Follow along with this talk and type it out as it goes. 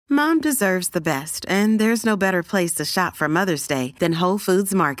Mom deserves the best, and there's no better place to shop for Mother's Day than Whole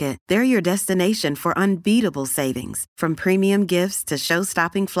Foods Market. They're your destination for unbeatable savings, from premium gifts to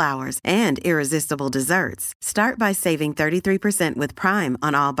show-stopping flowers and irresistible desserts. Start by saving 33% with Prime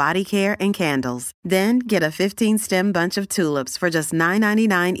on all body care and candles. Then get a 15-stem bunch of tulips for just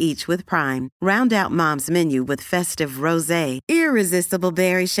 $9.99 each with Prime. Round out Mom's menu with festive rosé, irresistible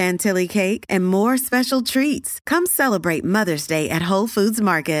berry chantilly cake, and more special treats. Come celebrate Mother's Day at Whole Foods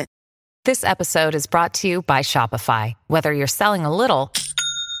Market. This episode is brought to you by Shopify. Whether you're selling a little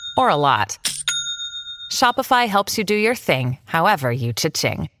or a lot, Shopify helps you do your thing, however you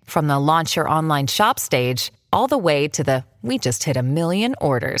cha-ching. From the launch your online shop stage, all the way to the we just hit 1 million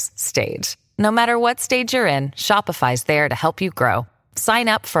orders stage. No matter what stage you're in, Shopify's there to help you grow. Sign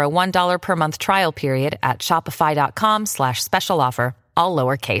up for a $1 per month trial period at shopify.com/special offer, all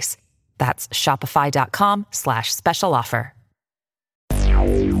lowercase. That's shopify.com/special offer.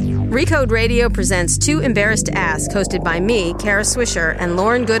 Recode Radio presents Too Embarrassed to Ask, hosted by me, Kara Swisher, and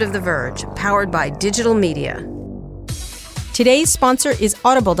Lauren Good of The Verge, powered by digital media. Today's sponsor is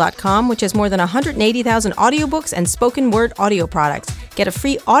Audible.com, which has more than 180,000 audiobooks and spoken word audio products. Get a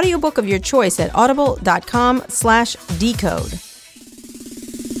free audiobook of your choice at audible.com/decode.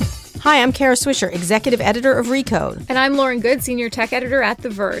 Hi, I'm Kara Swisher, executive editor of Recode. And I'm Lauren Good, senior tech editor at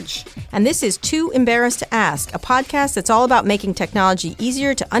The Verge. And this is Too Embarrassed to Ask, a podcast that's all about making technology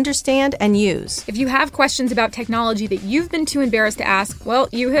easier to understand and use. If you have questions about technology that you've been too embarrassed to ask, well,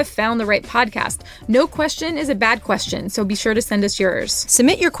 you have found the right podcast. No question is a bad question, so be sure to send us yours.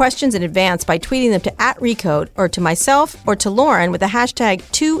 Submit your questions in advance by tweeting them to @Recode or to myself or to Lauren with the hashtag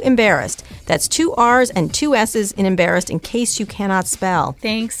 #TooEmbarrassed. That's 2 R's and 2 S's in embarrassed in case you cannot spell.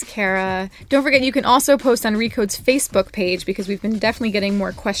 Thanks, Kara. Don't forget you can also post on Recode's Facebook page because we've been definitely getting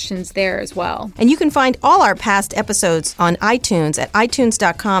more questions there as well. And you can find all our past episodes on iTunes at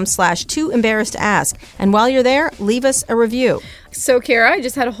itunes.com/tooembarrassedtoask. And while you're there, leave us a review. So, Kara, I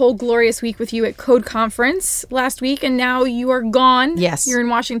just had a whole glorious week with you at Code Conference last week, and now you are gone. Yes. You're in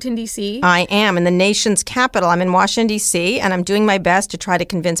Washington, D.C. I am in the nation's capital. I'm in Washington, D.C., and I'm doing my best to try to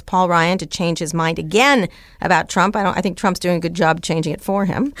convince Paul Ryan to change his mind again about Trump. I think Trump's doing a good job changing it for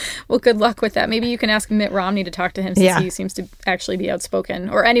him. Well, good luck with that. Maybe you can ask Mitt Romney to talk to him since he seems to actually be outspoken,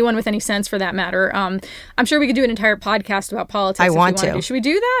 or anyone with any sense for that matter. I'm sure we could do an entire podcast about politics. I want to. Should we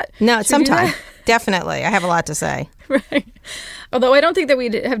do that? No, sometime. Definitely. I have a lot to say. Right. Although I don't think that we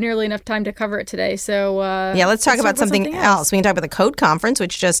have nearly enough time to cover it today. So let's talk about something else. We can talk about the Code Conference,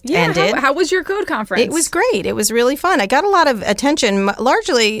 which just ended. How was your Code Conference? It was great. It was really fun. I got a lot of attention,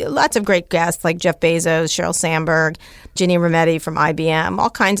 largely lots of great guests like Jeff Bezos, Sheryl Sandberg, Ginny Rometty from IBM, all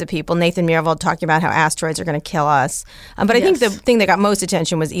kinds of people. Nathan Myhrvold talking about how asteroids are going to kill us. But I think the thing that got most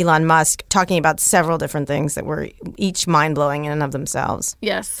attention was Elon Musk talking about several different things that were each mind-blowing in and of themselves.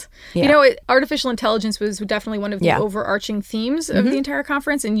 Yes. Yeah. You know, artificial intelligence was definitely one of the overarching themes of the entire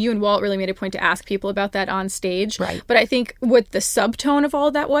conference, and you and Walt really made a point to ask people about that on stage. Right. But I think what the subtone of all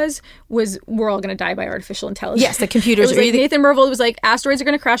of that was we're all going to die by artificial intelligence. Yes, the computers are Nathan Myhrvold was like, asteroids are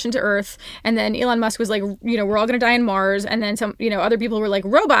going to crash into Earth, and then Elon Musk was like, we're all going to die on Mars, and then some, other people were like,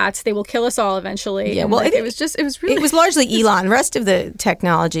 robots, they will kill us all eventually. Yeah, and well, it was largely Elon. The rest of the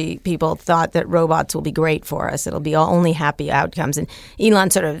technology people thought that robots will be great for us. It'll be only happy outcomes. And Elon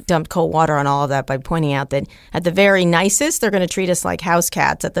sort of dumped cold water on all of that by pointing out that at the very nicest, they're going to treat us like house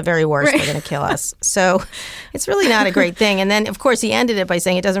cats. At the very worst, they're going to kill us. So it's really not a great thing. And then, of course, he ended it by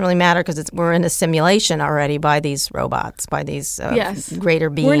saying it doesn't really matter because we're in a simulation already by these robots, by these greater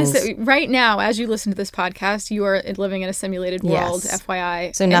beings. Right now, as you listen to this podcast, you are living in a simulated world,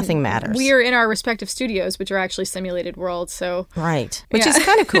 FYI. So nothing matters. We are in our respective studios, which are actually simulated worlds. So which is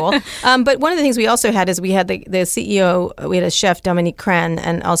kind of cool. But one of the things we also had is we had the CEO, we had a chef, Dominique Crenn,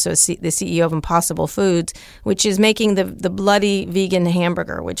 and also the CEO of Impossible Foods, which is making the bloody vegan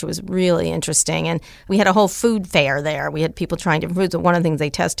hamburger, which was really interesting. And we had a whole food fair there. We had people trying different foods. One of the things they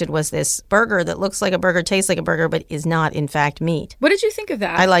tested was this burger that looks like a burger, tastes like a burger, but is not, in fact, meat. What did you think of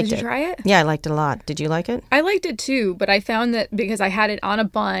that? I liked it. Did you try it? Yeah, I liked it a lot. Did you like it? I liked it too, but I found that because I had it on a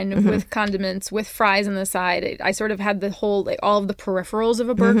bun with condiments, with fries on the side, I sort of had the whole, all of the peripherals of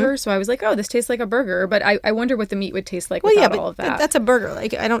a burger. So I was like, oh, this tastes like a burger. But I wonder what the meat would taste like without all of that. That's a burger.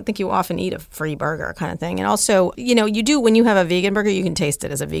 Like, I don't think you often eat a free burger kind of thing. And also, So, you do, when you have a vegan burger, you can taste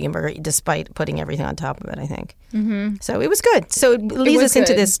it as a vegan burger despite putting everything on top of it, I think. Mm-hmm. So it was good. So it leads us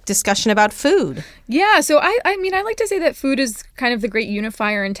into this discussion about food. Yeah. So I mean, I like to say that food is kind of the great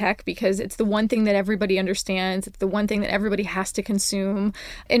unifier in tech because it's the one thing that everybody understands. It's the one thing that everybody has to consume.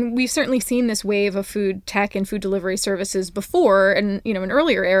 And we've certainly seen this wave of food tech and food delivery services before and, an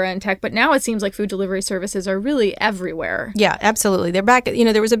earlier era in tech. But now it seems like food delivery services are really everywhere. Yeah, absolutely. They're back.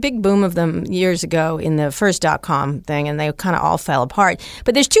 There was a big boom of them years ago in the first .com thing, and they kind of all fell apart.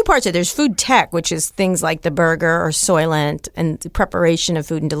 But there's two parts of it. There's food tech, which is things like the burger or Soylent, and the preparation of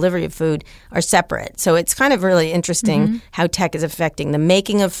food and delivery of food are separate. So it's kind of really interesting how tech is affecting the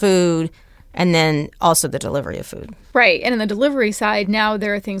making of food and then also the delivery of food. Right. And on the delivery side, now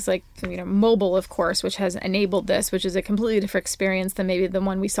there are things like, mobile, of course, which has enabled this, which is a completely different experience than maybe the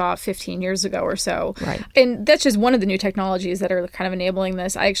one we saw 15 years ago or so. Right. And that's just one of the new technologies that are kind of enabling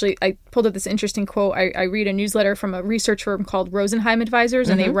this. I pulled up this interesting quote. I read a newsletter from a research firm called Rosenheim Advisors,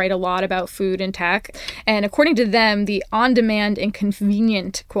 and they write a lot about food and tech. And according to them, the on-demand and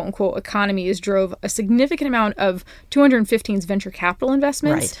convenient, quote-unquote, economies drove a significant amount of 215's venture capital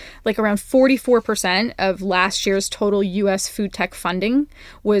investments. Right. Like around 44% of last year's total U.S. food tech funding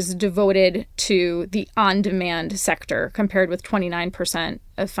was devoted to the on-demand sector, compared with 29%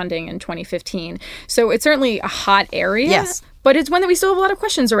 of funding in 2015. So it's certainly a hot area. Yes. But it's one that we still have a lot of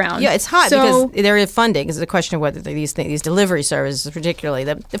questions around. Yeah, it's hot because there is funding. It's a question of whether these delivery services, particularly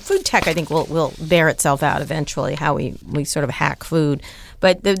the food tech, I think will bear itself out eventually. How we sort of hack food,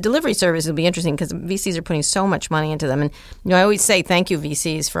 but the delivery service will be interesting because VCs are putting so much money into them. And I always say thank you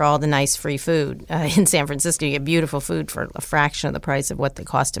VCs for all the nice free food in San Francisco. You get beautiful food for a fraction of the price of what they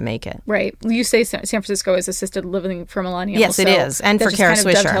cost to make it. Right. You say San Francisco is assisted living for millennials. Yes, it is, and for Kara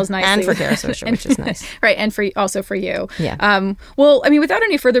Swisher, and for Kara Swisher, which is nice. Right, and also for you. Yeah. Well, I mean, without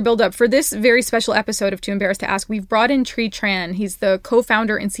any further build-up, for this very special episode of Too Embarrassed to Ask, we've brought in Tri Tran. He's the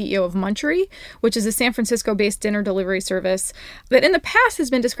co-founder and CEO of Munchery, which is a San Francisco-based dinner delivery service that in the past has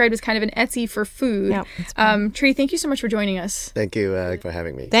been described as kind of an Etsy for food. Yeah, Tri, thank you so much for joining us. Thank you for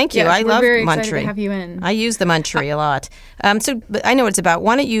having me. Thank you. Yes, I love very Munchery. Excited to have you in. I use the Munchery a lot. So I know what it's about.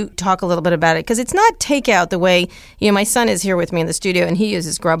 Why don't you talk a little bit about it? Because it's not takeout the way, my son is here with me in the studio and he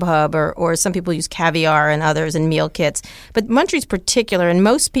uses Grubhub or some people use Caviar and others and meal kits. But Munchery's particular, and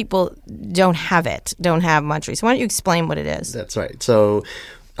most people don't have Munchery. So why don't you explain what it is? That's right. So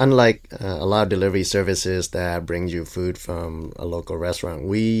unlike a lot of delivery services that bring you food from a local restaurant,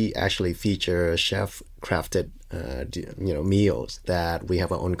 we actually feature chef-crafted meals that we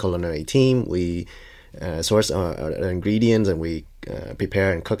have our own culinary team. We source our ingredients and we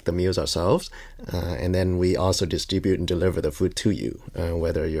prepare and cook the meals ourselves. And then we also distribute and deliver the food to you,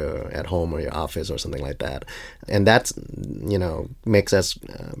 whether you're at home or your office or something like that. And that's, makes us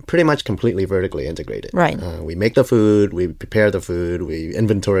pretty much completely vertically integrated. Right. We make the food, we prepare the food, we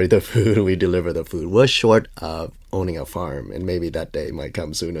inventory the food, we deliver the food. We're short of owning a farm, and maybe that day might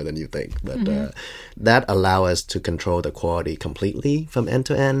come sooner than you think. But that allows us to control the quality completely from end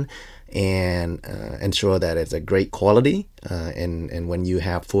to end, and ensure that it's a great quality. And when you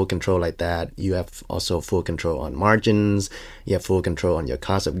have full control like that, you have also full control on margins, you have full control on your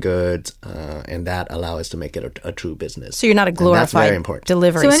cost of goods, and that allows us to make it a true business. So you're not a glorified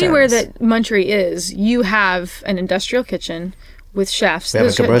delivery service. So anywhere that Munchery is, you have an industrial kitchen with chefs.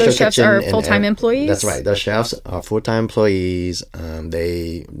 Those chefs are full-time employees? That's right. Those chefs are full-time employees.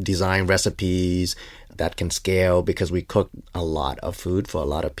 They design recipes that can scale because we cook a lot of food for a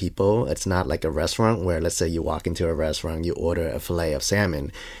lot of people. It's not like a restaurant where, let's say you walk into a restaurant, you order a fillet of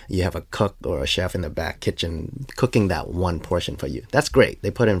salmon, you have a cook or a chef in the back kitchen cooking that one portion for you. That's great. They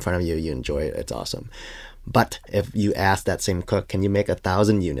put it in front of you, you enjoy it, it's awesome. But if you ask that same cook, can you make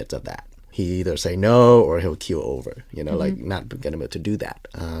 1,000 units of that? He either say no or he'll queue over, like not going to be able to do that.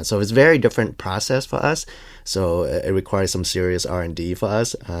 So it's a very different process for us. So it requires some serious R&D for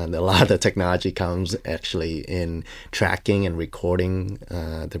us. And a lot of the technology comes actually in tracking and recording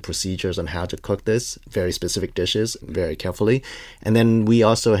the procedures on how to cook this, very specific dishes, very carefully. And then we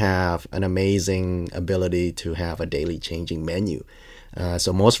also have an amazing ability to have a daily changing menu.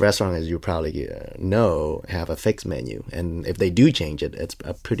 So most restaurants, as you probably know, have a fixed menu, and if they do change it, it's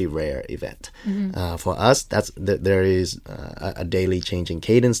a pretty rare event. For us, there is a daily changing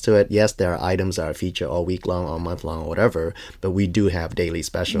cadence to it. Yes, there are items that are featured all week long, all month long, or whatever, but we do have daily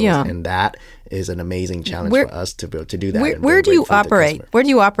specials, and that is an amazing challenge for us to be able to do that. Where do you operate? Where do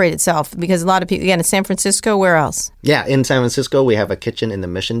you operate itself? Because a lot of people, again, in San Francisco, where else? Yeah, in San Francisco, we have a kitchen in the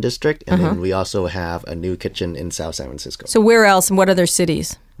Mission District, and then we also have a new kitchen in South San Francisco. So where else and what other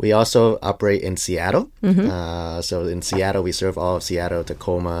cities? We also operate in Seattle. So in Seattle, we serve all of Seattle,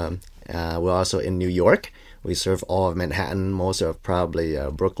 Tacoma. We're also in New York. We serve all of Manhattan, most of probably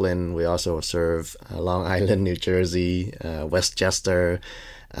Brooklyn. We also serve Long Island, New Jersey, Westchester.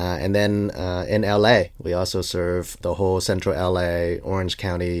 And then in LA, we also serve the whole central LA, Orange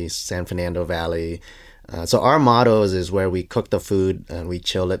County, San Fernando Valley. So our motto is where we cook the food and we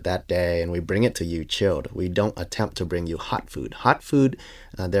chill it that day and we bring it to you chilled. We don't attempt to bring you hot food. Hot food,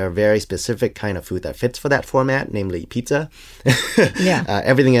 there are very specific kind of food that fits for that format, namely pizza. Yeah.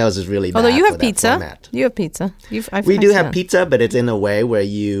 Everything else is really bad. Although you for have that pizza. format. You have pizza. We do have pizza, but it's in a way where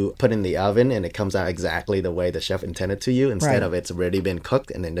you put in the oven and it comes out exactly the way the chef intended to you instead of it's already been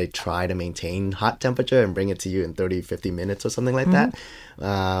cooked and then they try to maintain hot temperature and bring it to you in 30, 50 minutes or something like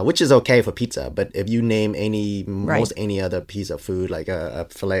that, which is okay for pizza. But if you name most any other piece of food, like a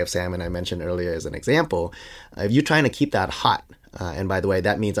fillet of salmon I mentioned earlier as an example, if you're trying to keep that hot, and by the way,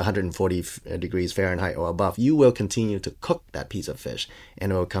 that means 140 degrees Fahrenheit or above, you will continue to cook that piece of fish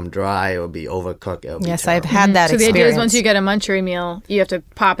and it will come dry, it will be overcooked. Yes, I've had that experience. So the idea is once you get a munchery meal, you have to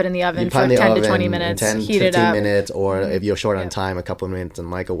pop it in the oven for 10 to 20 minutes, 10, heat it up. 15 minutes, or if you're short on time, a couple of minutes in the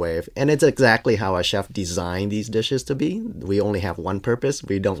microwave. And it's exactly how our chef designed these dishes to be. We only have one purpose.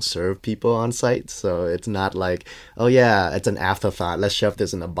 We don't serve people on site. So it's not like, oh yeah, it's an afterthought. Let's shove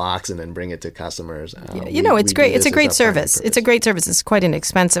this in a box and then bring it to customers. It's great. It's a great service. It's a great service. It's quite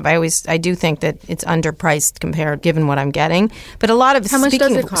inexpensive. I do think that it's underpriced compared, given what I'm getting. But a lot of how much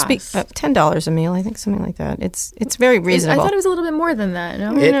does it cost? $10 a meal, I think, something like that. It's very reasonable. I thought it was a little bit more than that.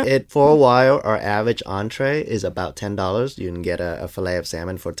 No, for a while, our average entree is about $10. You can get a fillet of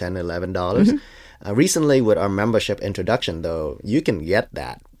salmon for $10, $11. Recently, with our membership introduction, though, you can get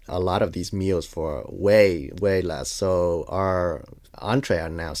a lot of these meals for way, way less. So our entree are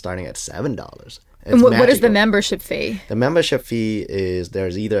now starting at $7. And what is the membership fee? The membership fee is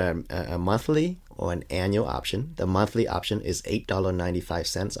there's either a monthly or an annual option. The monthly option is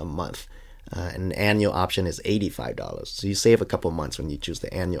 $8.95 a month. An annual option is $85. So you save a couple months when you choose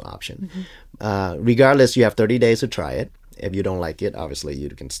the annual option. Regardless, you have 30 days to try it. If you don't like it, obviously you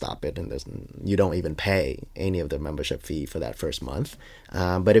can stop it, and you don't even pay any of the membership fee for that first month.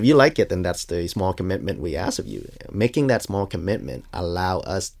 But if you like it, then that's the small commitment we ask of you. Making that small commitment allow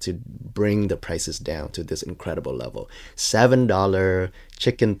us to bring the prices down to this incredible level. $7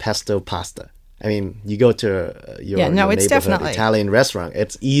 chicken pesto pasta. I mean, you go to your neighborhood Italian restaurant,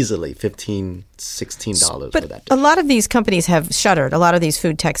 it's easily $15, $16 for that dish. A lot of these companies have shuttered. A lot of these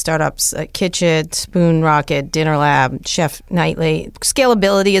food tech startups, Kitchit, Spoon Rocket, Dinner Lab, Chef Nightly.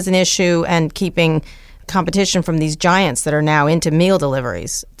 Scalability is an issue, and keeping competition from these giants that are now into meal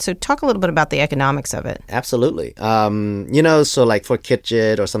deliveries. So talk a little bit about the economics of it. Absolutely. So like for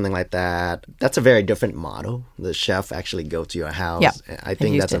Kitchit or something like that, that's a very different model. The chef actually go to your house. Yeah, I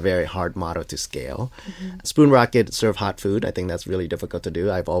think that's a very hard model to scale. Spoon Rocket serve hot food. I think that's really difficult to do.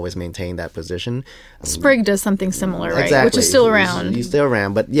 I've always maintained that position. Sprig does something similar, right? Exactly. Which is still around. He's still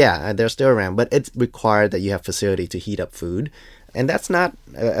around, but yeah, they're still around. But it's required that you have facility to heat up food. And that's not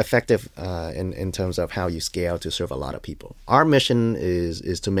effective in terms of how you scale to serve a lot of people. Our mission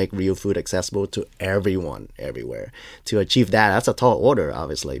is to make real food accessible to everyone, everywhere. To achieve that, that's a tall order,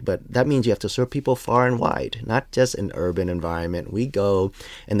 obviously. But that means you have to serve people far and wide, not just in urban environment. We go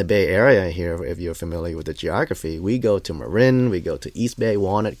in the Bay Area here, if you're familiar with the geography. We go to Marin, we go to East Bay,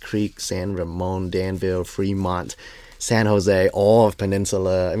 Walnut Creek, San Ramon, Danville, Fremont, San Jose, all of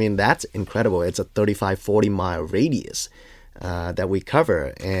Peninsula. I mean, that's incredible. It's a 35, 40-mile radius that we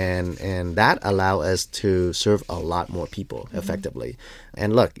cover, and that allow us to serve a lot more people effectively.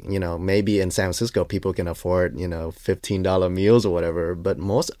 And look, maybe in San Francisco people can afford $15 meals or whatever, but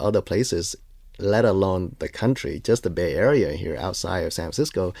most other places, let alone the country, just the Bay Area here outside of San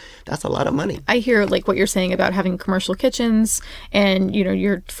Francisco, that's a lot of money. I hear like what you're saying about having commercial kitchens and,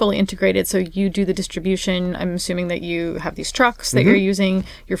 you're fully integrated. So you do the distribution. I'm assuming that you have these trucks that you're using,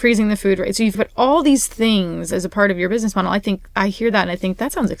 you're freezing the food, right? So you've got all these things as a part of your business model. I hear that and I think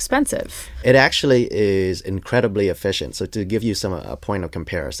that sounds expensive. It actually is incredibly efficient. So to give you a point of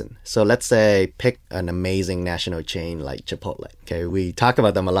comparison. So let's say pick an amazing national chain like Chipotle. Okay, we talk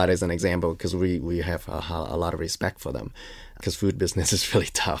about them a lot as an example because we have a lot of respect for them because food business is really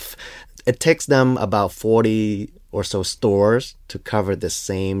tough. It takes them about 40 or so stores to cover the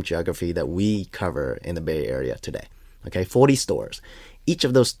same geography that we cover in the Bay Area today. Okay, 40 stores. Each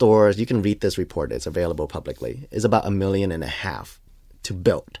of those stores, you can read this report, it's available publicly, is about $1.5 million to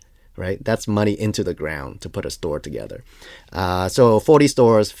build. Right? That's money into the ground to put a store together. So 40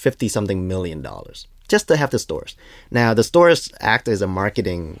 stores, 50-something million dollars. Just to have the stores. Now, the stores act as a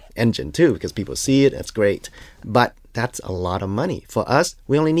marketing engine too, because people see it, it's great. But that's a lot of money. For us,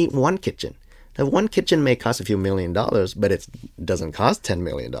 we only need one kitchen. Now, one kitchen may cost a few $1 million, but it doesn't cost $10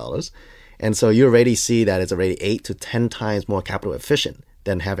 million. And so you already see that it's already 8 to 10 times more capital efficient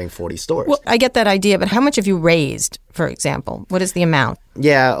than having 40 stores. Well, I get that idea, but how much have you raised, for example? What is the amount?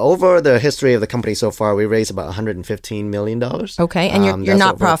 Yeah, over the history of the company so far, we raised about $115 million. Okay, and you're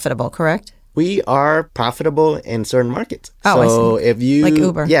not profitable, correct? We are profitable in certain markets. Oh, so I see. if you, like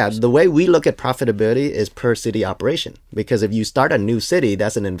Uber. Yeah, the way we look at profitability is per city operation. Because if you start a new city,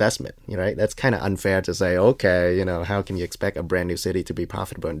 that's an investment, right? That's kind of unfair to say, okay, how can you expect a brand new city to be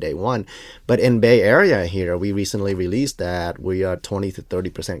profitable on day one? But in Bay Area here, we recently released that we are 20 to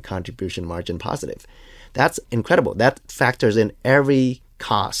 30% contribution margin positive. That's incredible. That factors in every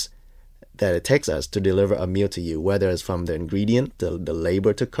cost that it takes us to deliver a meal to you, whether it's from the ingredient, the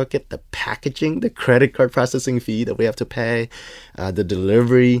labor to cook it, the packaging, the credit card processing fee that we have to pay, the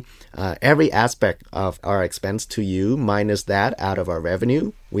delivery, every aspect of our expense to you, minus that out of our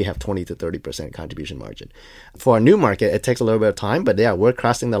revenue, we have 20 to 30% contribution margin. For a new market, it takes a little bit of time, but yeah, we're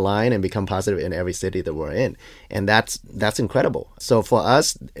crossing the line and become positive in every city that we're in. And that's incredible. So for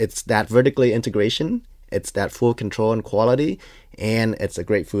us, it's that vertically integration, it's that full control and quality, and it's the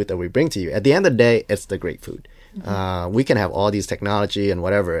great food that we bring to you. At the end of the day, it's the great food. We can have all these technology and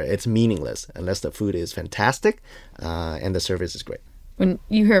whatever. It's meaningless unless the food is fantastic and the service is great. When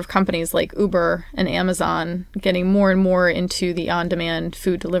you hear of companies like Uber and Amazon getting more and more into the on-demand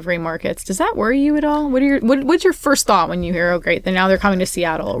food delivery markets, does that worry you at all? What's your first thought when you hear, oh, great, then now they're coming to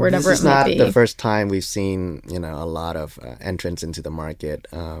Seattle or whatever it might be? This is not the first time we've seen, a lot of entrants into the market.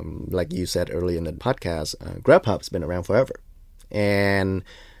 Like you said earlier in the podcast, Grubhub's been around forever. And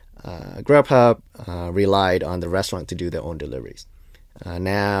Grubhub relied on the restaurant to do their own deliveries.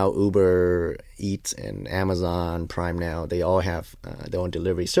 Now Uber Eats and Amazon Prime now, they all have their own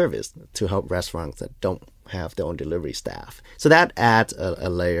delivery service to help restaurants that don't have their own delivery staff. So that adds a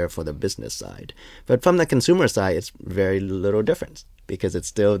layer for the business side. But from the consumer side, it's very little difference because it's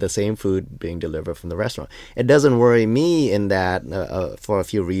still the same food being delivered from the restaurant. It doesn't worry me in that for a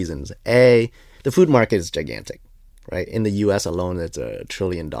few reasons. A, the food market is gigantic. Right? In the U.S. alone, it's a $1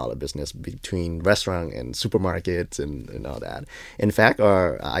 trillion business between restaurant and supermarkets and all that. In fact,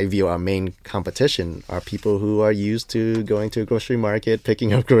 I view our main competition are people who are used to going to a grocery market,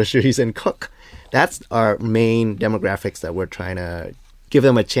 picking up groceries and cook. That's our main demographics that we're trying to give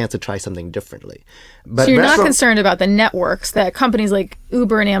them a chance to try something differently. But so you're not concerned about the networks that companies like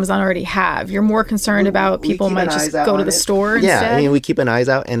Uber and Amazon already have. You're more concerned about people might just go to the store instead? Yeah, I mean, we keep an eyes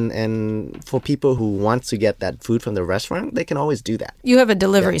out. And for people who want to get that food from the restaurant, they can always do that. You have a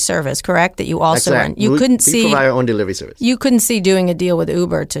delivery service, correct, that you also run? We provide our own delivery service. You couldn't see doing a deal with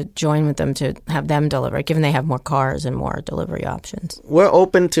Uber to join with them to have them deliver, given they have more cars and more delivery options. We're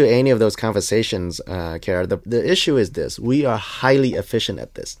open to any of those conversations, Kara. The issue is this. We are highly efficient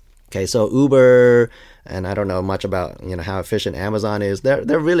at this. Okay, so Uber, and I don't know much about how efficient Amazon is.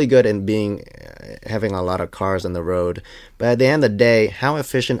 They're really good in having a lot of cars on the road. But at the end of the day, how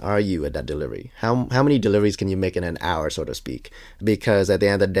efficient are you at that delivery? How many deliveries can you make in an hour, so to speak? Because at the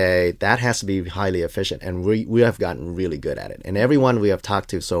end of the day, that has to be highly efficient, and we have gotten really good at it. And everyone we have talked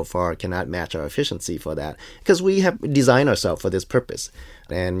to so far cannot match our efficiency for that because we have designed ourselves for this purpose.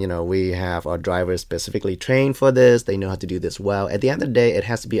 And, we have our drivers specifically trained for this. They know how to do this well. At the end of the day, it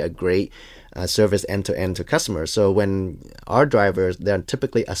has to be a great service end-to-end to customers. So when our drivers, they're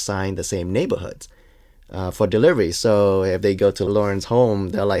typically assigned the same neighborhoods for delivery. So if they go to Lauren's home,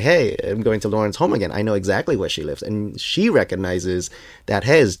 they're like, hey, I'm going to Lauren's home again. I know exactly where she lives. And she recognizes that,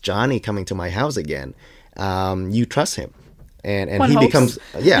 hey, is Johnny coming to my house again? You trust him. And he becomes,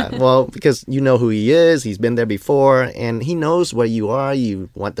 because you know who he is. He's been there before, and he knows where you are. You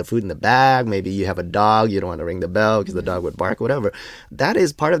want the food in the bag. Maybe you have a dog. You don't want to ring the bell because the dog would bark, whatever. That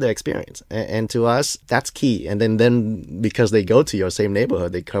is part of their experience. And to us, that's key. And then because they go to your same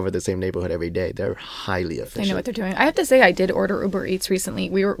neighborhood, they cover the same neighborhood every day. They're highly efficient. They know what they're doing. I have to say, I did order Uber Eats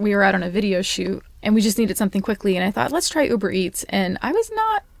recently. We were out on a video shoot, and we just needed something quickly. And I thought, let's try Uber Eats. And I was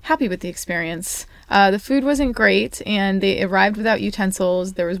not happy with the experience. The food wasn't great, and they arrived without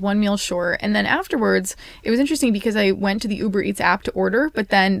utensils. There was one meal short. And then afterwards, it was interesting because I went to the Uber Eats app to order, but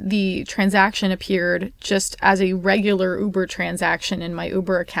then the transaction appeared just as a regular Uber transaction in my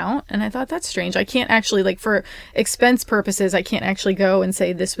Uber account. And I thought, that's strange. I can't actually, for expense purposes, I can't actually go and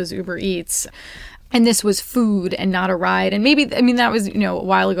say this was Uber Eats. And this was food and not a ride. And maybe, that was, a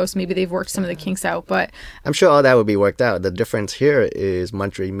while ago, so maybe they've worked some of the kinks out. But I'm sure all that would be worked out. The difference here is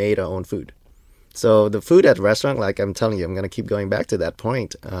Munchery made our own food. So the food at the restaurant, like I'm telling you, I'm going to keep going back to that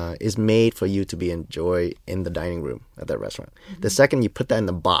point, is made for you to be enjoyed in the dining room at that restaurant. Mm-hmm. The second you put that in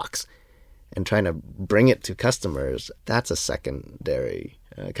the box and trying to bring it to customers, that's a secondary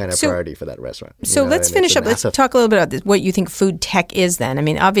kind of priority for that restaurant. So let's finish up. Let's talk a little bit about this, what you think food tech is then. I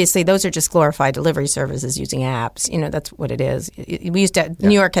mean, obviously, those are just glorified delivery services using apps. That's what it is. We used to,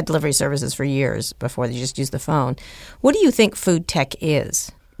 New York had delivery services for years before they just used the phone. What do you think food tech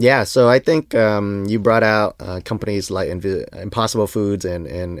is? Yeah, so I think you brought out companies like Impossible Foods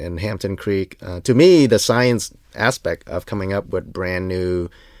and Hampton Creek. To me, the science aspect of coming up with brand new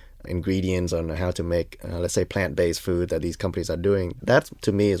ingredients on how to make, let's say, plant-based food that these companies are doing, that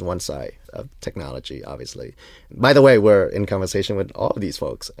to me is one side of technology, obviously. By the way, we're in conversation with all of these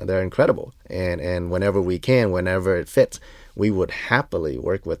folks. They're incredible. And whenever we can, whenever it fits, we would happily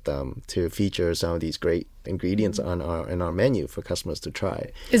work with them to feature some of these great ingredients in our menu for customers to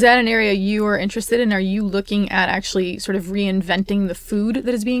try. Is that an area you are interested in? Are you looking at actually sort of reinventing the food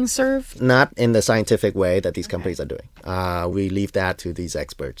that is being served? Not in the scientific way that these companies are doing. We leave that to these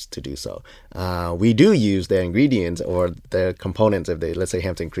experts to do so. We do use their ingredients or their components. If they, let's say,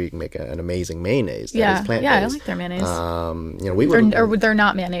 Hampton Creek make an amazing mayonnaise that is plant-based. Yeah, I like their mayonnaise. Or they're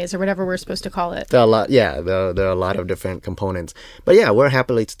not mayonnaise or whatever we're supposed to call it. There are a lot. Yeah, there are a lot of different components. But yeah, we're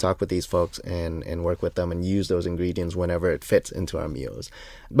happily to talk with these folks and work with them and use those ingredients whenever it fits into our meals.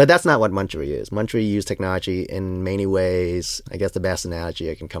 But that's not what Munchery is. Munchery use technology in many ways. I guess the best analogy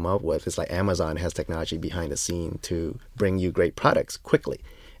I can come up with is like Amazon has technology behind the scene to bring you great products quickly.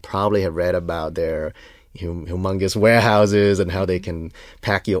 Probably have read about their humongous warehouses and how they can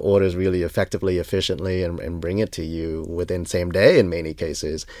pack your orders really effectively, efficiently, and bring it to you within same day in many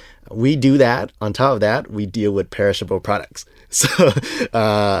cases. We do that. On top of that, we deal with perishable products.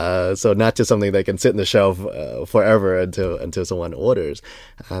 So not just something that can sit in the shelf forever until someone orders.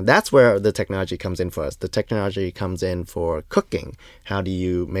 That's where the technology comes in for us. The technology comes in for cooking. How do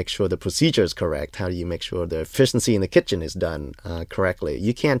you make sure the procedure is correct? How do you make sure the efficiency in the kitchen is done correctly?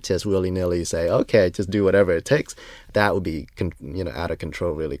 You can't just willy-nilly say, okay, just do whatever it takes. That would be out of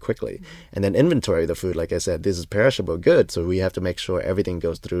control really quickly. And then inventory the food, like I said, this is perishable goods, so we have to make sure everything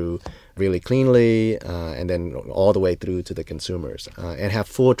goes through really cleanly and then all the way through to the consumers and have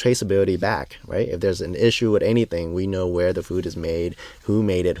full traceability back, right? If there's an issue with anything, we know where the food is made, who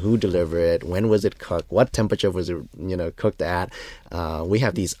made it, who delivered it, when was it cooked, what temperature was it cooked at. We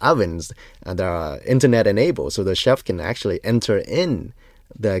have these ovens that are internet enabled, so the chef can actually enter in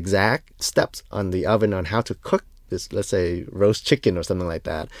the exact steps on the oven on how to cook this, let's say, roast chicken or something like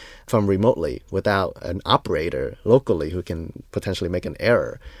that from remotely without an operator locally who can potentially make an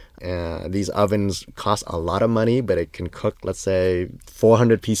error. These ovens cost a lot of money, but it can cook, let's say,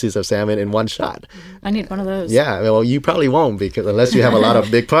 400 pieces of salmon in one shot. I need one of those. Yeah, well, you probably won't because unless you have a lot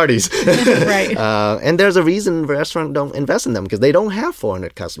of big parties. Right. And there's a reason restaurants don't invest in them because they don't have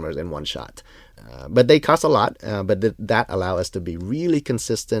 400 customers in one shot. But they cost a lot, but that allow us to be really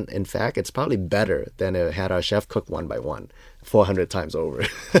consistent. In fact, it's probably better than had our chef cook one by one, 400 times over.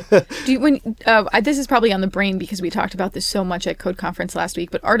 This is probably on the brain because we talked about this so much at Code Conference last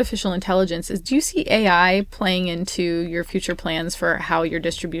week, but artificial intelligence, do you see AI playing into your future plans for how your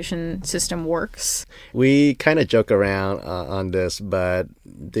distribution system works? We kind of joke around on this, but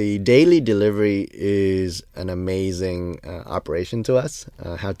the daily delivery is an amazing operation to us,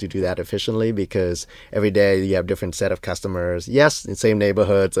 how to do that efficiently, because every day you have different set of customers. Yes, in the same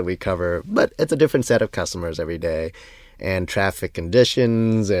neighborhoods that we cover, but it's a different set of customers every day. And traffic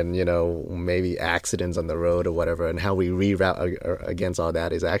conditions and, maybe accidents on the road or whatever, and how we reroute against all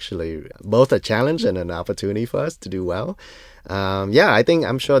that is actually both a challenge and an opportunity for us to do well.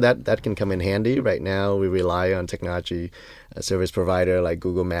 I'm sure that can come in handy. Right now, we rely on technology service provider like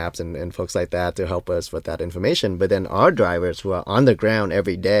Google Maps and folks like that to help us with that information. But then our drivers who are on the ground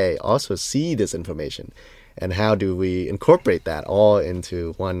every day also see this information. And how do we incorporate that all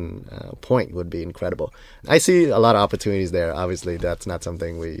into one point would be incredible. I see a lot of opportunities there. Obviously, that's not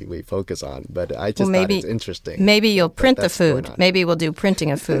something we focus on, but I just thought it's interesting. Maybe you'll print the food. Maybe we'll do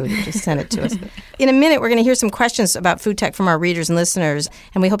printing of food. Just send it to us. In a minute, we're going to hear some questions about food tech from our readers and listeners,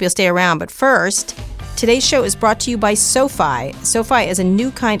 and we hope you'll stay around. But first, today's show is brought to you by SoFi. SoFi is a new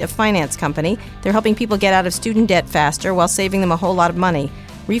kind of finance company. They're helping people get out of student debt faster while saving them a whole lot of money.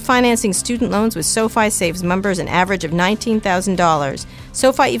 Refinancing student loans with SoFi saves members an average of $19,000.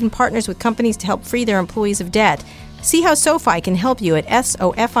 SoFi even partners with companies to help free their employees of debt. See how SoFi can help you at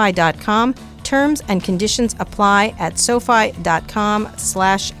SoFi.com. Terms and conditions apply at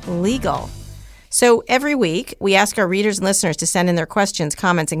SoFi.com/legal. So every week, we ask our readers and listeners to send in their questions,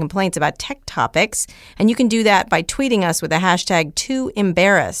 comments, and complaints about tech topics. And you can do that by tweeting us with the hashtag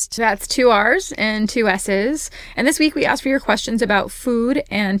 #TooEmbarrassed. That's 2 R's and 2 S's. And this week we asked for your questions about food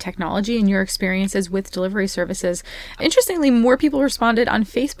and technology and your experiences with delivery services. Interestingly, more people responded on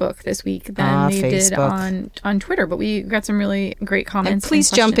Facebook this week than they did on Twitter, but we got some really great comments. And please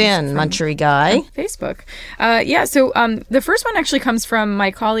jump in, Munchery Guy. Facebook. So the first one actually comes from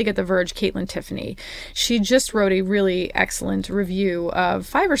my colleague at The Verge, Caitlin Tiffany. She just wrote a really excellent review of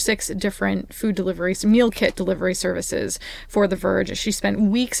 5 or 6 different food delivery, meal kit delivery services for The Verge. She spent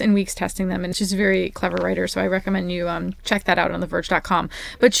weeks and weeks testing them, and she's a very clever writer, so I recommend you check that out on theverge.com.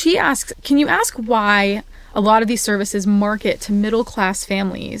 But she asks, can you ask why a lot of these services market to middle-class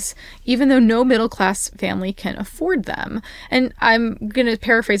families, even though no middle-class family can afford them? And I'm going to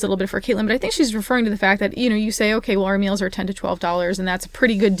paraphrase a little bit for Caitlin, but I think she's referring to the fact that, you say, okay, well, our meals are $10 to $12, and that's a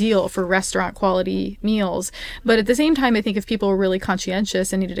pretty good deal for restaurant-quality meals. But at the same time, I think if people were really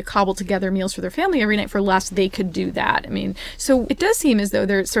conscientious and needed to cobble together meals for their family every night for less, they could do that. So it does seem as though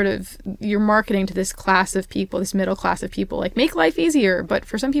you're marketing to this class of people, this middle class of people, like make life easier. But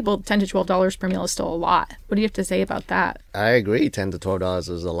for some people, $10 to $12 per meal is still a lot. What do you have to say about that? I agree. $10 to $12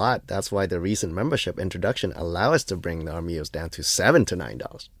 is a lot. That's why the recent membership introduction allow us to bring our meals down to $7 to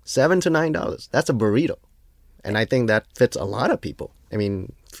 $9. $7 to $9. That's a burrito. And I think that fits a lot of people.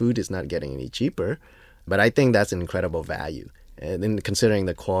 Food is not getting any cheaper, but I think that's an incredible value. And then considering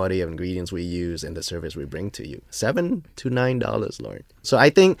the quality of ingredients we use and the service we bring to you. $7 to $9, Lauren. So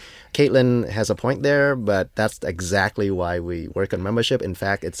I think Caitlin has a point there, but that's exactly why we work on membership. In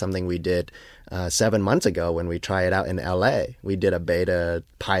fact, it's something we did 7 months ago when we tried it out in LA. We did a beta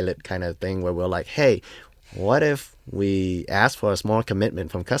pilot kind of thing where we're like, hey, what if we ask for a small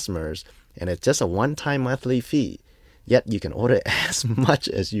commitment from customers and it's just a one-time monthly fee, yet you can order as much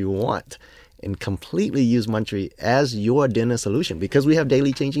as you want and completely use Munchery as your dinner solution because we have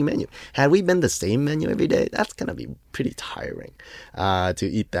daily changing menu. Had we been the same menu every day, that's going to be pretty tiring to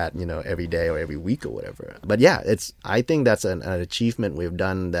eat that, every day or every week or whatever. But yeah, I think that's an achievement we've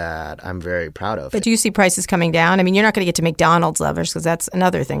done that I'm very proud of. But do you see prices coming down? You're not going to get to McDonald's levels because that's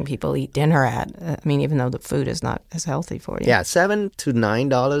another thing people eat dinner at. Even though the food is not as healthy for you. Yeah, $7 to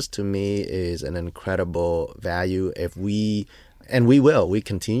 $9 to me is an incredible value And we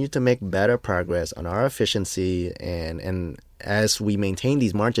continue to make better progress on our efficiency. And as we maintain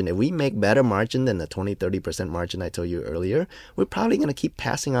these margins, if we make better margin than the 20-30% margin I told you earlier, we're probably going to keep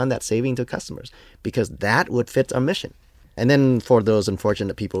passing on that saving to customers because that would fit our mission. And then for those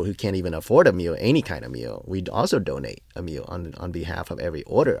unfortunate people who can't even afford a meal, any kind of meal, we'd also donate a meal on behalf of every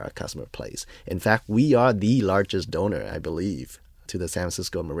order our customer places. In fact, we are the largest donor, I believe, to the San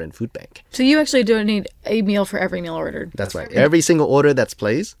Francisco Marin Food Bank. So you actually donate a meal for every meal ordered? That's right. Every single order that's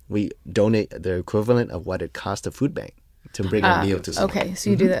placed, we donate the equivalent of what it costs the food bank to bring a meal to someone. Okay, so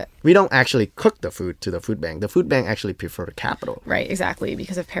you do that. We don't actually cook the food to the food bank. The food bank actually prefer capital. Right, exactly,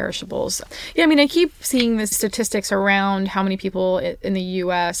 because of perishables. Yeah, I keep seeing the statistics around how many people in the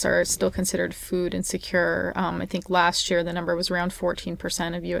U.S. are still considered food insecure. I think last year the number was around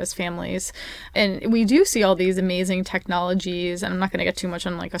 14% of U.S. families. And we do see all these amazing technologies, and I'm not going to get too much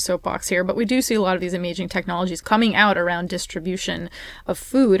on a soapbox here, but we do see a lot of these amazing technologies coming out around distribution of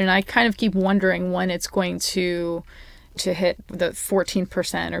food. And I kind of keep wondering when it's going to hit the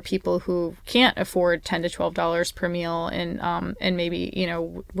 14% or people who can't afford $10 to $12 per meal and maybe,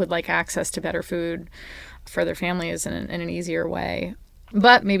 would like access to better food for their families in an easier way.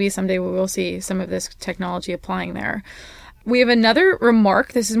 But maybe someday we will see some of this technology applying there. We have another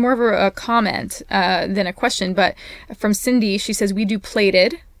remark. This is more of a comment than a question, but from Cindy, she says, we do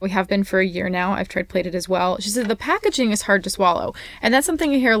plated. We have been for a year now. I've tried plated as well. She said the packaging is hard to swallow. And that's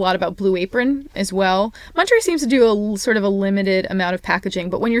something you hear a lot about Blue Apron as well. Munchery seems to do a sort of a limited amount of packaging.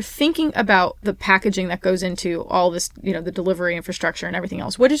 But when you're thinking about the packaging that goes into all this, the delivery infrastructure and everything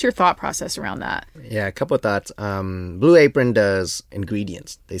else, what is your thought process around that? Yeah, a couple of thoughts. Blue Apron does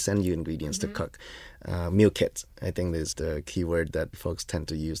ingredients. They send you ingredients to cook. Meal kits, I think is the key word that folks tend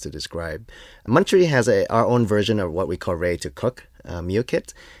to use to describe. Munchery has our own version of what we call ready-to-cook meal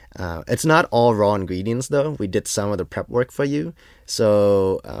kit. It's not all raw ingredients, though. We did some of the prep work for you.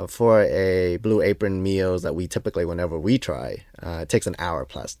 So for a Blue Apron meals that we typically, whenever we try, it takes an hour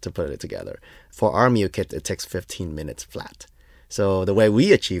plus to put it together. For our meal kit, it takes 15 minutes flat. So the way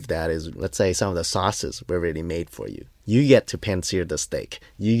we achieve that is, let's say some of the sauces were already made for you. You get to pan-sear the steak.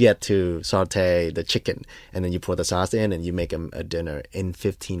 You get to saute the chicken. And then you pour the sauce in and you make a dinner in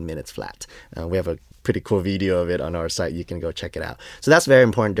 15 minutes flat. We have a pretty cool video of it on our site. You can go check it out. So that's a very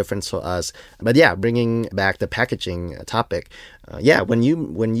important difference for us. But yeah, bringing back the packaging topic, when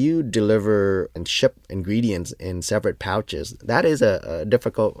you deliver and ship ingredients in separate pouches, that is a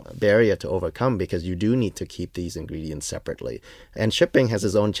difficult barrier to overcome because you do need to keep these ingredients separately. And shipping has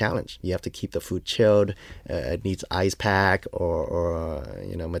its own challenge. You have to keep the food chilled. It needs ice pack or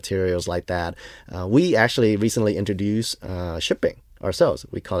materials like that. We actually recently introduced shipping ourselves.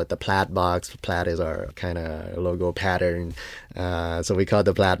 We call it the Plaid box. Plaid is our kind of logo pattern. So we call it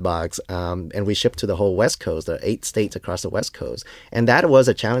the Plaid box. And we ship to the whole West Coast, the 8 states across the West Coast. And that was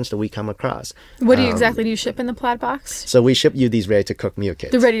a challenge that we come across. What do you exactly do you ship in the Plaid box? So we ship you these ready-to-cook meal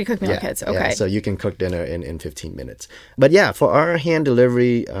kits. The ready-to-cook meal kits, okay. Yeah, so you can cook dinner in 15 minutes. But yeah, for our hand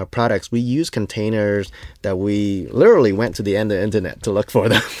delivery products, we use containers that we literally went to the end of the internet to look for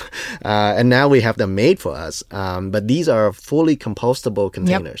them. And now we have them made for us. But these are fully compostable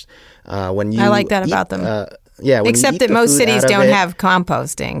containers. Yep. I like that about them. Yeah, except that most cities don't have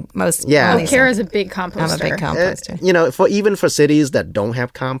composting. Kara's a big composter. I'm a big composter. Even for cities that don't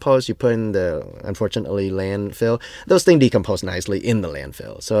have compost, you put in the, unfortunately, landfill. Those things decompose nicely in the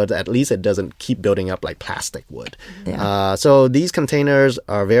landfill. So at least it doesn't keep building up like plastic would. Yeah. So these containers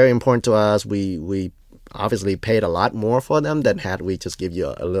are very important to us. We obviously paid a lot more for them than had we just give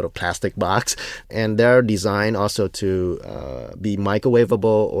you a little plastic box. And they're designed also to be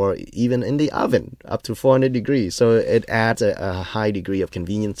microwavable or even in the oven up to 400 degrees. So it adds a high degree of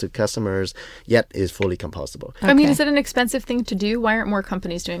convenience to customers, yet is fully compostable. Okay. I mean, is it an expensive thing to do? Why aren't more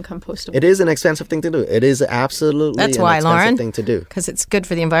companies doing compostable? It is an expensive thing to do. It is absolutely expensive thing to do. Because it's good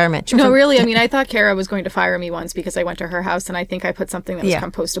for the environment. No, really. I mean, I thought Kara was going to fire me once because I went to her house and I think I put something that was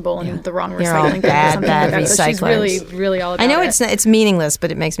compostable in the wrong recycling bin or something. Recyclers. So she's really all about it. I know it's meaningless,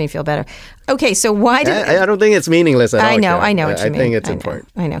 but it makes me feel better. Okay, so why do... I don't think it's meaningless at all. I know what you mean. I think it's important.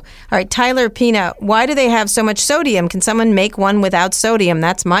 I know. All right, Tyler Pina, why do they have so much sodium? Can someone make one without sodium?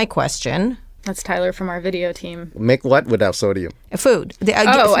 That's my question. That's Tyler from our video team. Make what without sodium? Food.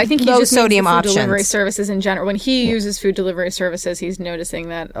 I think he low just sodium food options. Delivery services in general. When he uses food delivery services, he's noticing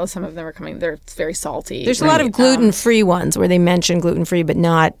that some of them are coming. They're very salty. There's a lot of gluten-free ones where they mention gluten-free, but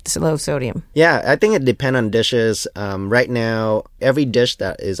not low sodium. Yeah, I think it depends on dishes. Right now, every dish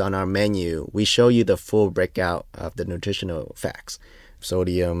that is on our menu, we show you the full breakout of the nutritional facts.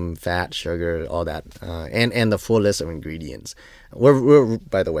 Sodium, fat, sugar, all that, and the full list of ingredients. We're,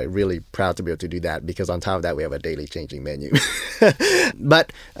 by the way, really proud to be able to do that because on top of that, we have a daily changing menu.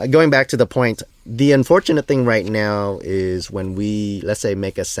 But going back to the point, the unfortunate thing right now is when we, let's say,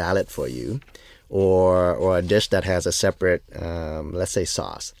 make a salad for you or a dish that has a separate, let's say,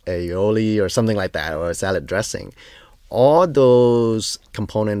 sauce, aioli or something like that, or a salad dressing, all those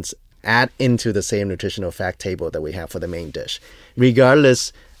components add into the same nutritional fact table that we have for the main dish,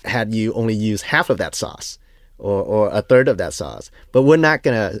 regardless had you only used half of that sauce or a third of that sauce. But we're not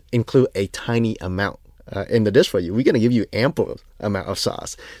going to include a tiny amount in the dish for you. We're going to give you ample amount of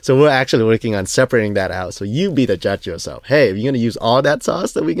sauce. So we're actually working on separating that out. So you be the judge yourself. Hey, if you're going to use all that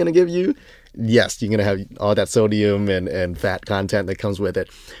sauce that we're going to give you, yes, you're going to have all that sodium and fat content that comes with it.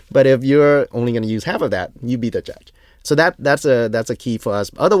 But if you're only going to use half of that, you be the judge. So that's a key for us.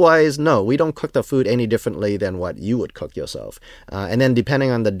 Otherwise, no, we don't cook the food any differently than what you would cook yourself. And then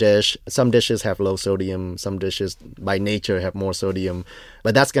depending on the dish, some dishes have low sodium, some dishes by nature have more sodium,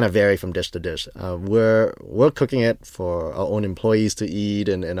 but that's going to vary from dish to dish. We're cooking it for our own employees to eat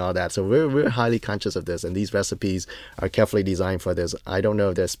and all that. So we're highly conscious of this, and these recipes are carefully designed for this. I don't know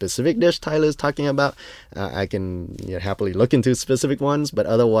if there's a specific dish Tyler's talking about. I can happily look into specific ones, but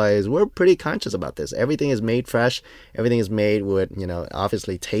otherwise, we're pretty conscious about this. Everything is made fresh. Everything is made with,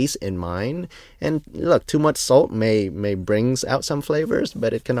 obviously taste in mind. And look, too much salt may brings out some flavors,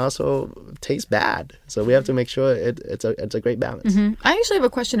 but it can also taste bad. So we have to make sure it's a great balance. Mm-hmm. I actually have a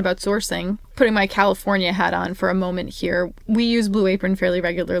question about sourcing. Putting my California hat on for a moment here, we use Blue Apron fairly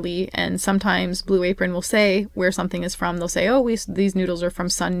regularly, and sometimes Blue Apron will say where something is from. They'll say, these noodles are from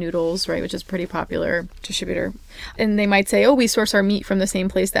Sun Noodles, right, which is a pretty popular distributor. And they might say, we source our meat from the same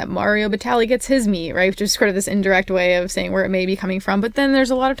place that Mario Batali gets his meat, right, which is sort of this indirect way of saying where it may be coming from. But then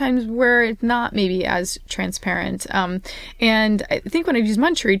there's a lot of times where it's not maybe as transparent. And I think when I've used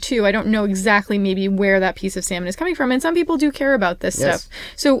Munchery too, I don't know exactly maybe where that piece of salmon is coming from. And some people do care about this stuff.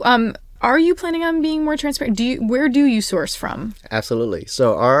 So are you planning on being more transparent? Where do you source from? Absolutely.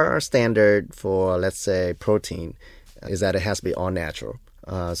 So our standard for, let's say, protein is that it has to be all natural.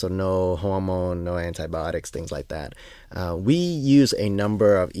 So no hormone, no antibiotics, things like that. We use a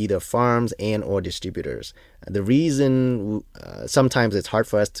number of either farms and or distributors. The reason sometimes it's hard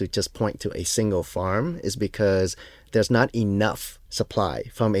for us to just point to a single farm is because there's not enough supply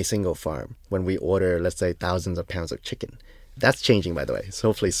from a single farm when we order, let's say, thousands of pounds of chicken. That's changing, by the way. So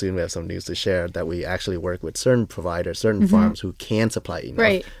hopefully soon we have some news to share that we actually work with certain providers, certain farms who can supply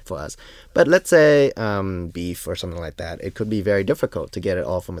enough for us. But let's say beef or something like that. It could be very difficult to get it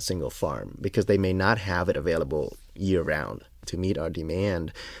all from a single farm because they may not have it available year-round to meet our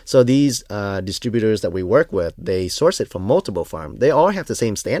demand. So these distributors that we work with, they source it from multiple farms. They all have the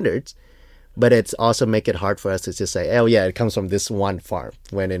same standards, but it's also make it hard for us to just say, oh yeah, it comes from this one farm,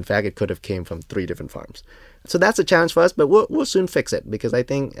 when in fact it could have came from 3 different farms. So that's a challenge for us, but we'll soon fix it because I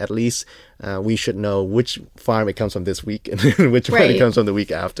think at least we should know which farm it comes from this week and which one it comes from the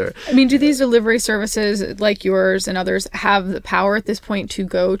week after. I mean, do these delivery services like yours and others have the power at this point to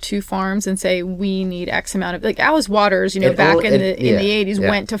go to farms and say, we need X amount of, like Alice Waters, in the 80s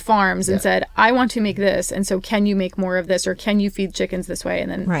went to farms and said, I want to make this. And so can you make more of this, or can you feed chickens this way? And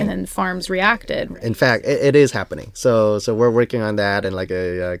then farms reacted. In fact, it is happening. So we're working on that, and like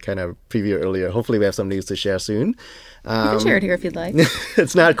a kind of preview earlier, hopefully we have some news to share soon. You can share it here if you'd like.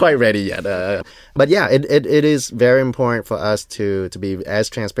 It's not quite ready yet. But yeah, it is very important for us to be as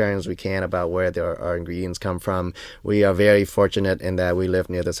transparent as we can about where our ingredients come from. We are very fortunate in that we live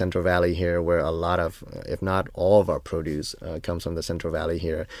near the Central Valley here, where a lot of, if not all of our produce comes from the Central Valley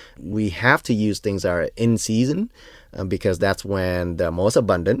here. We have to use things that are in season because that's when they're most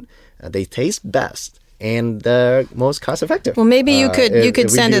abundant. They taste best. And the most cost effective. Well, maybe you could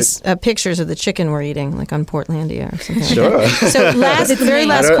send us pictures of the chicken we're eating, like on Portlandia or something. Sure. Like that. So last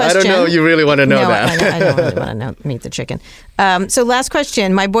question. I don't know. You really want to know that? I don't really want to meet the chicken. So last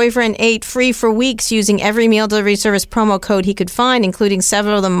question. My boyfriend ate free for weeks using every meal delivery service promo code he could find, including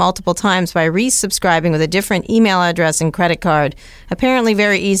several of them multiple times by resubscribing with a different email address and credit card. Apparently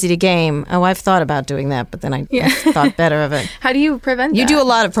very easy to game. Oh, I've thought about doing that, but then I thought better of it. How do you prevent that? You do a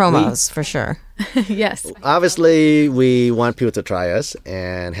lot of promos, for sure. Yes. Obviously, we want people to try us,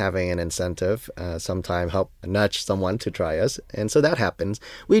 and having an incentive sometimes help nudge someone to try us. And so that happens.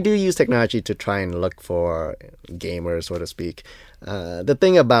 We do use technology to try and look for gamers, so to speak. The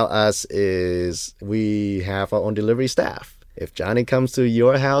thing about us is we have our own delivery staff. If Johnny comes to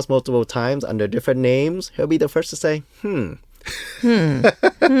your house multiple times under different names, he'll be the first to say,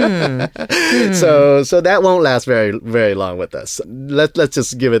 So that won't last very, very long with us. Let's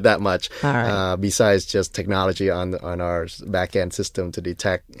just give it that much. All right. Besides just technology on our back end system to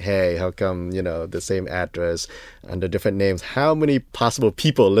detect, hey, how come the same address under different names? How many possible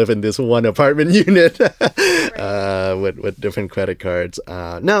people live in this one apartment unit with different credit cards?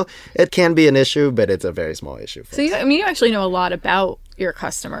 No, it can be an issue, but it's a very small issue. So you actually know a lot about your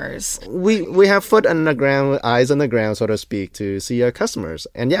customers. We have foot on the ground, eyes on the ground, so to speak, to see our customers,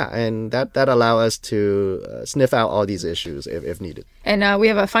 and that allow us to sniff out all these issues if needed. And we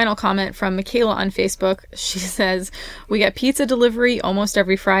have a final comment from Michaela on Facebook. She says, "We get pizza delivery almost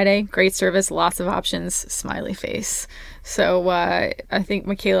every Friday. Great service, lots of options. Smiley face." So I think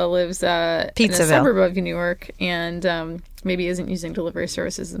Michaela lives in a suburb of New York, and maybe isn't using delivery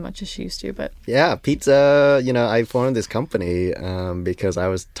services as much as she used to. But yeah, pizza. I formed this company because I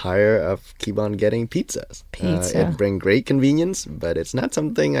was tired of keep on getting pizzas. It brings great convenience, but it's not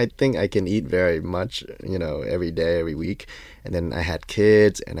something I think I can eat very much. Every day, every week. And then I had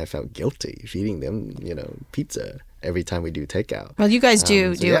kids, and I felt guilty feeding them, pizza every time we do takeout. Well, you guys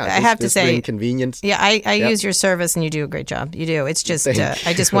do. I have to say, convenience. Yeah, I use your service, and you do a great job. You do. It's just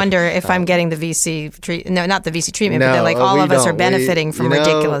I just wonder if I'm getting the VC treatment. No, not the VC treatment, but that all of us are benefiting from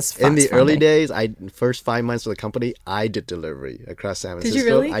ridiculous. In the early days, first 5 months of the company, I did delivery across San Francisco. Did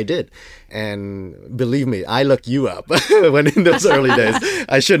you really? I did, and believe me, I looked you up when in those early days.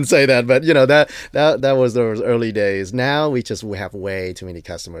 I shouldn't say that, but that was those early days. Now we have way too many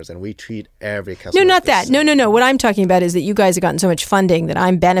customers, and we treat every customer. No, not that. No. What I'm talking about is that you guys have gotten so much funding that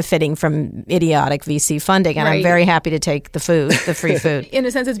I'm benefiting from idiotic VC funding, and I'm very happy to take the free food. In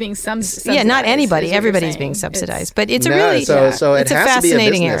a sense, it's being subsidized. Yeah, not anybody. Everybody's being subsidized, but it's a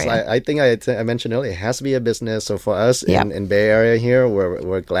fascinating area. I think I mentioned earlier, it has to be a business. So for us in Bay Area here,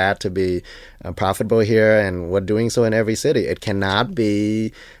 we're glad to be profitable here, and we're doing so in every city. It cannot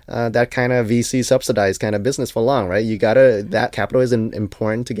be that kind of VC subsidized kind of business for long, right? That capital is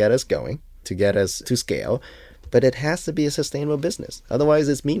important to get us going, to get us to scale. But it has to be a sustainable business. Otherwise,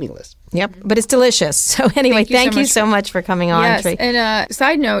 it's meaningless. Yep, but it's delicious. So anyway, thank you so much for coming on, yes, Tree. And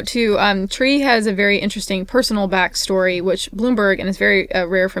side note, too, Tree has a very interesting personal backstory, which Bloomberg, and it's very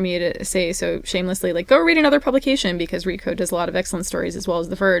rare for me to say so shamelessly, go read another publication, because Recode does a lot of excellent stories, as well as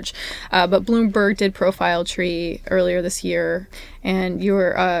The Verge. But Bloomberg did profile Tree earlier this year, and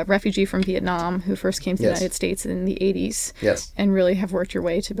you're a refugee from Vietnam who first came to the United States in the 80s. Yes. And really have worked your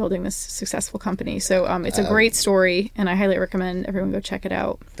way to building this successful company. So it's a great story, and I highly recommend everyone go check it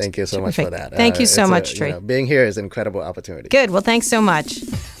out. Thank you so much for that. Thank you so much, Tree. Being here is an incredible opportunity. Good. Well, thanks so much.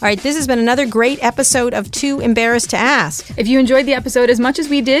 All right, this has been another great episode of Too Embarrassed to Ask. If you enjoyed the episode as much as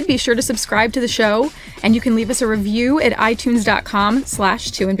we did, be sure to subscribe to the show, and you can leave us a review at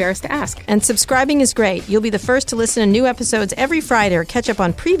itunes.com/tooembarrassedtoask. And subscribing is great. You'll be the first to listen to new episodes every Friday or catch up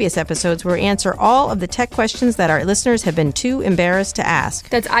on previous episodes where we answer all of the tech questions that our listeners have been too embarrassed to ask.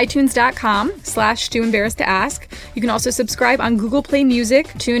 That's itunes.com/tooembarrassedtoask. You can also subscribe on Google Play Music,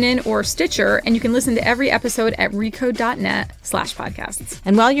 TuneIn, or Stitcher, and you can listen to every episode at recode.net/podcasts.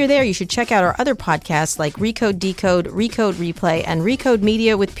 And while you're there, you should check out our other podcasts like Recode Decode, Recode Replay, and Recode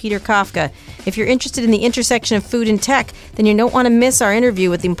Media with Peter Kafka. If you're interested in the intersection of food and tech, then you don't want to miss our interview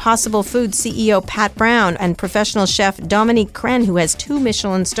with Impossible Foods CEO Pat Brown and professional chef Dominique Crenn, who has 2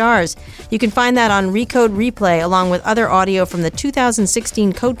 Michelin stars. You can find that on Recode Replay, along with other audio from the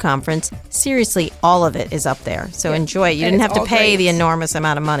 2016 Code Conference. Seriously, all of it is up there. So enjoy it. You didn't have to pay the enormous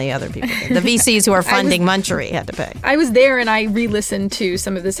amount of money other people did. The VCs who are funding Munchery had to pay. I was there, and I re-listened to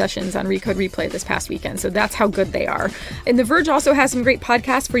some of the sessions on Recode Replay this past weekend, so that's how good they are. And The Verge also has some great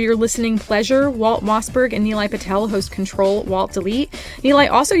podcasts for your listening pleasure. Walt Mossberg and Nilay Patel host Control, Walt, Delete. Nilay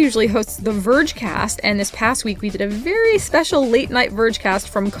also usually hosts the Vergecast, and this past week we did a very special late-night Vergecast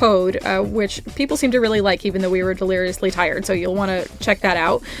from Code, which people seem to really like, even though we were deliriously tired, so you'll want to check that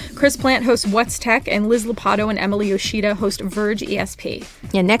out. Chris Plant hosts What's Tech, and Liz Lopato and Emily Yoshida host Verge ESP.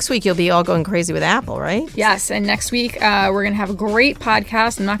 Yeah, next week you'll be all going crazy with Apple, right? Yes, and next week we're going to have a great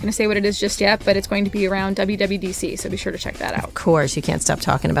podcast. I'm not going to say what it is just yet, but it's going to be around WWDC, so be sure to check that out. Of course, you can't stop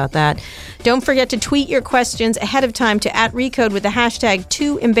talking about that. Don't forget to tweet your questions ahead of time to @Recode with the hashtag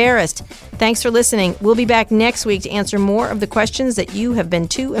 #TooEmbarrassed. Thanks for listening. We'll be back next week to answer more of the questions that you have been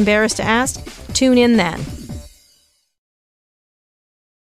too embarrassed to ask. Tune in then.